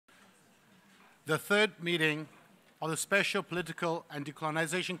The third meeting of the Special Political and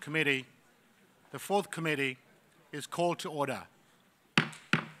Decolonization Committee, the fourth committee, is called to order.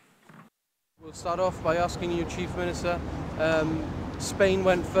 We'll start off by asking you, Chief Minister, Spain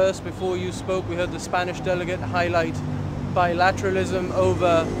went first. Before you spoke, we heard the Spanish delegate highlight bilateralism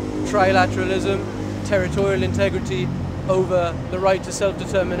over trilateralism, territorial integrity over the right to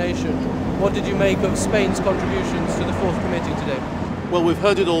self-determination. What did you make of Spain's contributions to the fourth committee today? Well, we've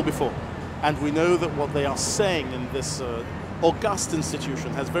heard it all before, and we know that what they are saying in this august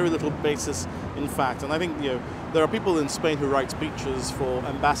institution has very little basis in fact. And I think there are people in Spain who write speeches for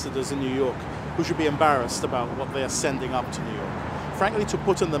ambassadors in New York who should be embarrassed about what they are sending up to New York. Frankly, to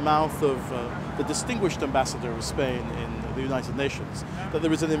put in the mouth of the distinguished ambassador of Spain in the United Nations that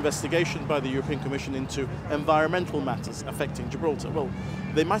there is an investigation by the European Commission into environmental matters affecting Gibraltar. Well,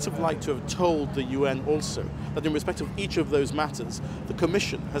 they might have liked to have told the UN also that in respect of each of those matters, the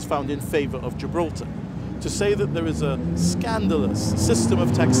Commission has found in favour of Gibraltar. To say that there is a scandalous system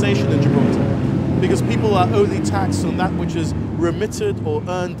of taxation in Gibraltar because people are only taxed on that which is remitted or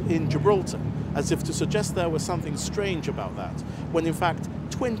earned in Gibraltar, as if to suggest there was something strange about that, when in fact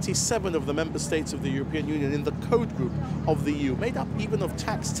 27 of the member states of the European Union in the code group of the EU, made up even of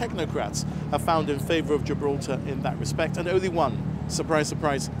tax technocrats, have found in favour of Gibraltar in that respect, and only one, surprise,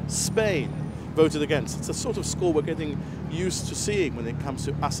 surprise, Spain, voted against. It's a sort of score we're getting used to seeing when it comes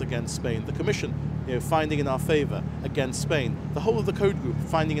to us against Spain. The Commission finding in our favour against Spain. The whole of the code group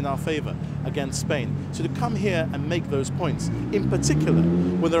finding in our favour against Spain. So to come here and make those points, in particular,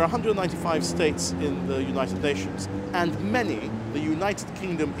 when there are 195 states in the United Nations, and many, the United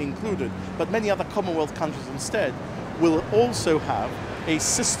Kingdom included, but many other Commonwealth countries instead, will also have a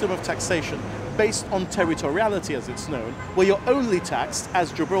system of taxation based on territoriality, as it's known, where you're only taxed,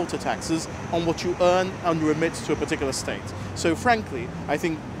 as Gibraltar taxes, on what you earn and remit to a particular state. So frankly, I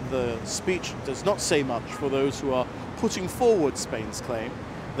think the speech does not say much for those who are putting forward Spain's claim.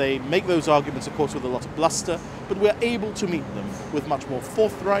 They make those arguments, of course, with a lot of bluster, but we're able to meet them with much more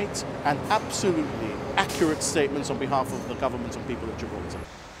forthright and absolutely accurate statements on behalf of the government and people of Gibraltar.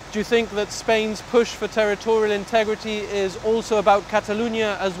 Do you think that Spain's push for territorial integrity is also about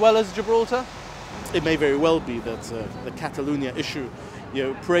Catalonia as well as Gibraltar? It may very well be that the Catalonia issue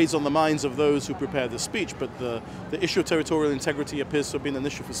preys on the minds of those who prepare the speech, but the issue of territorial integrity appears to have been an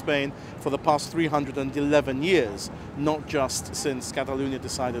issue for Spain for the past 311 years, not just since Catalonia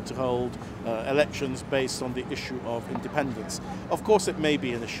decided to hold elections based on the issue of independence. Of course it may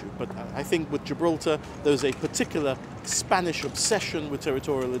be an issue, but I think with Gibraltar there's a particular Spanish obsession with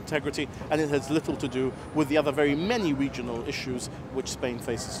territorial integrity, and it has little to do with the other very many regional issues which Spain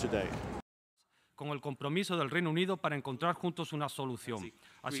faces today. Con el compromiso del Reino Unido para encontrar juntos una solución.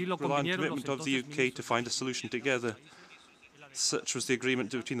 Así lo rely on convinieron los commitment of the UK to find a solution together. Such was the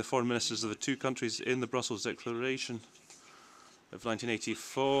agreement between the foreign ministers of the two countries in the Brussels Declaration of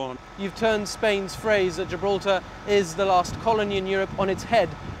 1984. You've turned Spain's phrase that Gibraltar is the last colony in Europe on its head,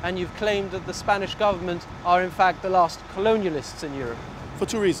 and you've claimed that the Spanish government are in fact the last colonialists in Europe. For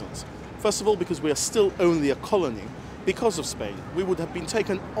two reasons. First of all, because we are still only a colony. Because of Spain, we would have been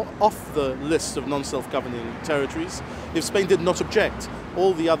taken off the list of non-self-governing territories if Spain did not object.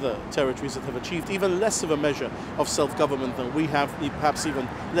 All the other territories that have achieved even less of a measure of self-government than we have, perhaps even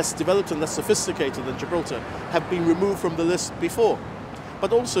less developed and less sophisticated than Gibraltar, have been removed from the list before.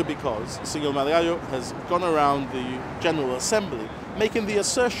 But also because Señor Margallo has gone around the General Assembly making the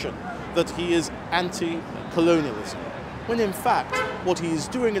assertion that he is anti-colonialism, when in fact what he is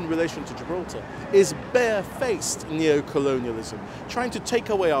doing in relation to Gibraltar is bare-faced neo-colonialism, trying to take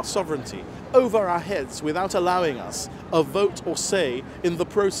away our sovereignty over our heads without allowing us a vote or say in the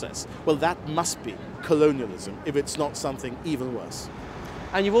process. Well, that must be colonialism, if it's not something even worse.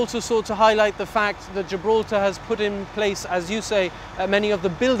 And you've also sought to highlight the fact that Gibraltar has put in place, as you say, many of the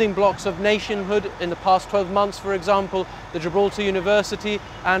building blocks of nationhood in the past 12 months, for example, the Gibraltar University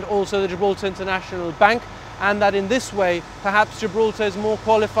and also the Gibraltar International Bank, and that in this way, perhaps Gibraltar is more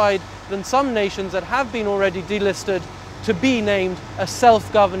qualified than some nations that have been already delisted to be named a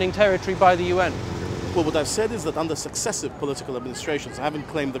self-governing territory by the UN. Well, what I've said is that under successive political administrations, I haven't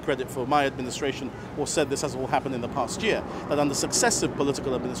claimed the credit for my administration or said this has all happened in the past year, that under successive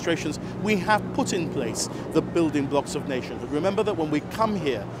political administrations, we have put in place the building blocks of nationhood. Remember that when we come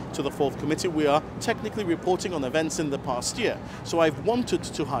here to the fourth committee, we are technically reporting on events in the past year. So I've wanted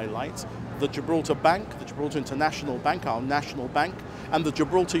to highlight the Gibraltar Bank, the Gibraltar International Bank, our national bank, and the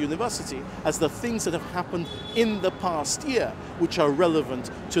Gibraltar University as the things that have happened in the past year which are relevant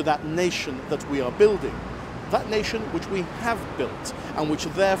to that nation that we are building. that nation which we have built and which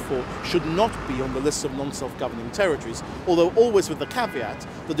therefore should not be on the list of non-self-governing territories, although always with the caveat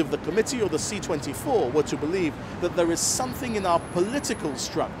that if the committee or the C24 were to believe that there is something in our political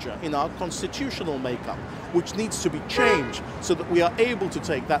structure, in our constitutional makeup, which needs to be changed so that we are able to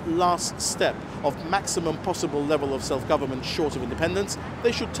take that last step of maximum possible level of self-government short of independence,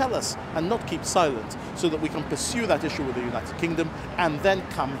 they should tell us and not keep silent so that we can pursue that issue with the United Kingdom and then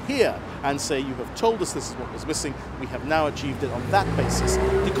come here and say, you have told us this is what was missing, we have now achieved it on that basis.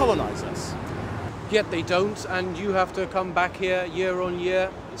 Decolonize us. Yet they don't, and you have to come back here year on year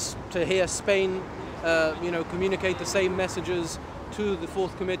to hear Spain communicate the same messages to the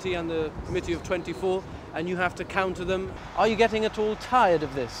Fourth Committee and the Committee of 24, and you have to counter them. Are you getting at all tired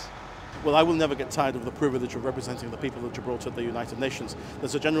of this? Well, I will never get tired of the privilege of representing the people of Gibraltar at the United Nations.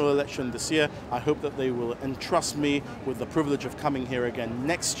 There's a general election this year. I hope that they will entrust me with the privilege of coming here again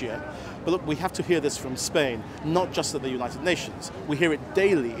next year. But look, we have to hear this from Spain, not just at the United Nations. We hear it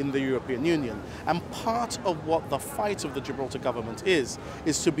daily in the European Union. And part of what the fight of the Gibraltar government is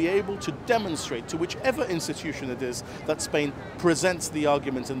to be able to demonstrate to whichever institution it is that Spain presents the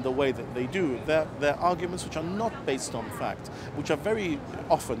argument in the way that they do. They're arguments which are not based on fact, which are very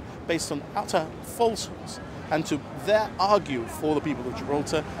often based on utter falsehoods. And to there argue for the people of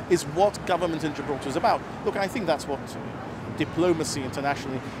Gibraltar is what government in Gibraltar is about. Look, I think that's what diplomacy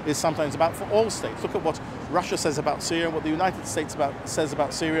internationally is sometimes about for all states. Look at what Russia says about Syria, what the United States says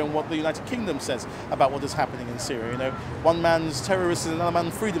about Syria, and what the United Kingdom says about what is happening in Syria. You know, one man's terrorist is another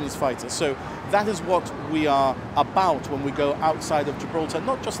man's freedom's fighter. So that is what we are about when we go outside of Gibraltar,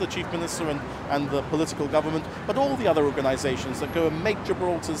 not just the Chief Minister and the political government, but all the other organizations that go and make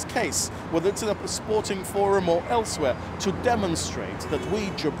Gibraltar's case, whether it's in a sporting forum or elsewhere, to demonstrate that we,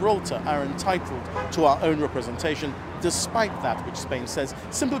 Gibraltar, are entitled to our own representation, despite that which Spain says,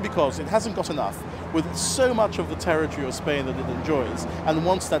 simply because it hasn't got enough with so much of the territory of Spain that it enjoys and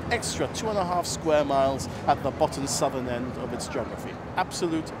wants that extra 2.5 square miles at the bottom southern end of its geography.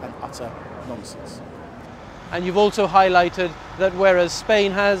 Absolute and utter nonsense. And you've also highlighted that whereas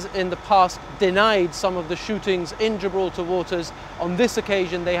Spain has in the past denied some of the shootings in Gibraltar waters, on this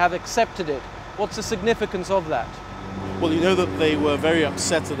occasion they have accepted it. What's the significance of that? Well, you know that they were very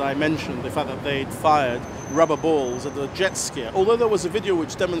upset that I mentioned the fact that they'd fired rubber balls at a jet skier. Although there was a video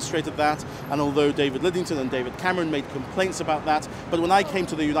which demonstrated that, and although David Lidington and David Cameron made complaints about that, but when I came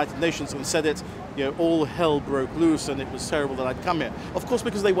to the United Nations and said it, you know, all hell broke loose and it was terrible that I'd come here. Of course,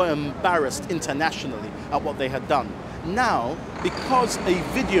 because they were embarrassed internationally at what they had done. Now, because a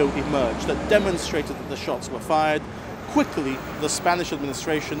video emerged that demonstrated that the shots were fired, quickly the Spanish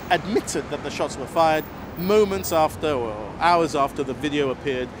administration admitted that the shots were fired moments after or hours after the video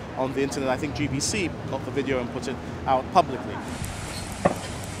appeared on the internet. I think GBC got the video and put it out publicly.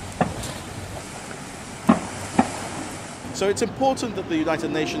 So it's important that the United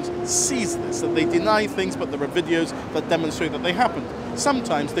Nations sees this, that they deny things, but there are videos that demonstrate that they happened.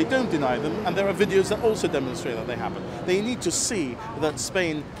 Sometimes they don't deny them, and there are videos that also demonstrate that they happened. They need to see that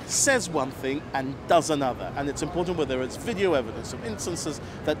Spain says one thing and does another, and it's important where there is video evidence of instances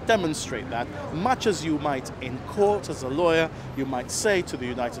that demonstrate that, much as you might in court as a lawyer, you might say to the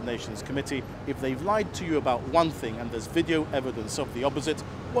United Nations Committee, if they've lied to you about one thing and there's video evidence of the opposite,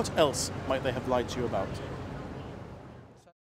 what else might they have lied to you about?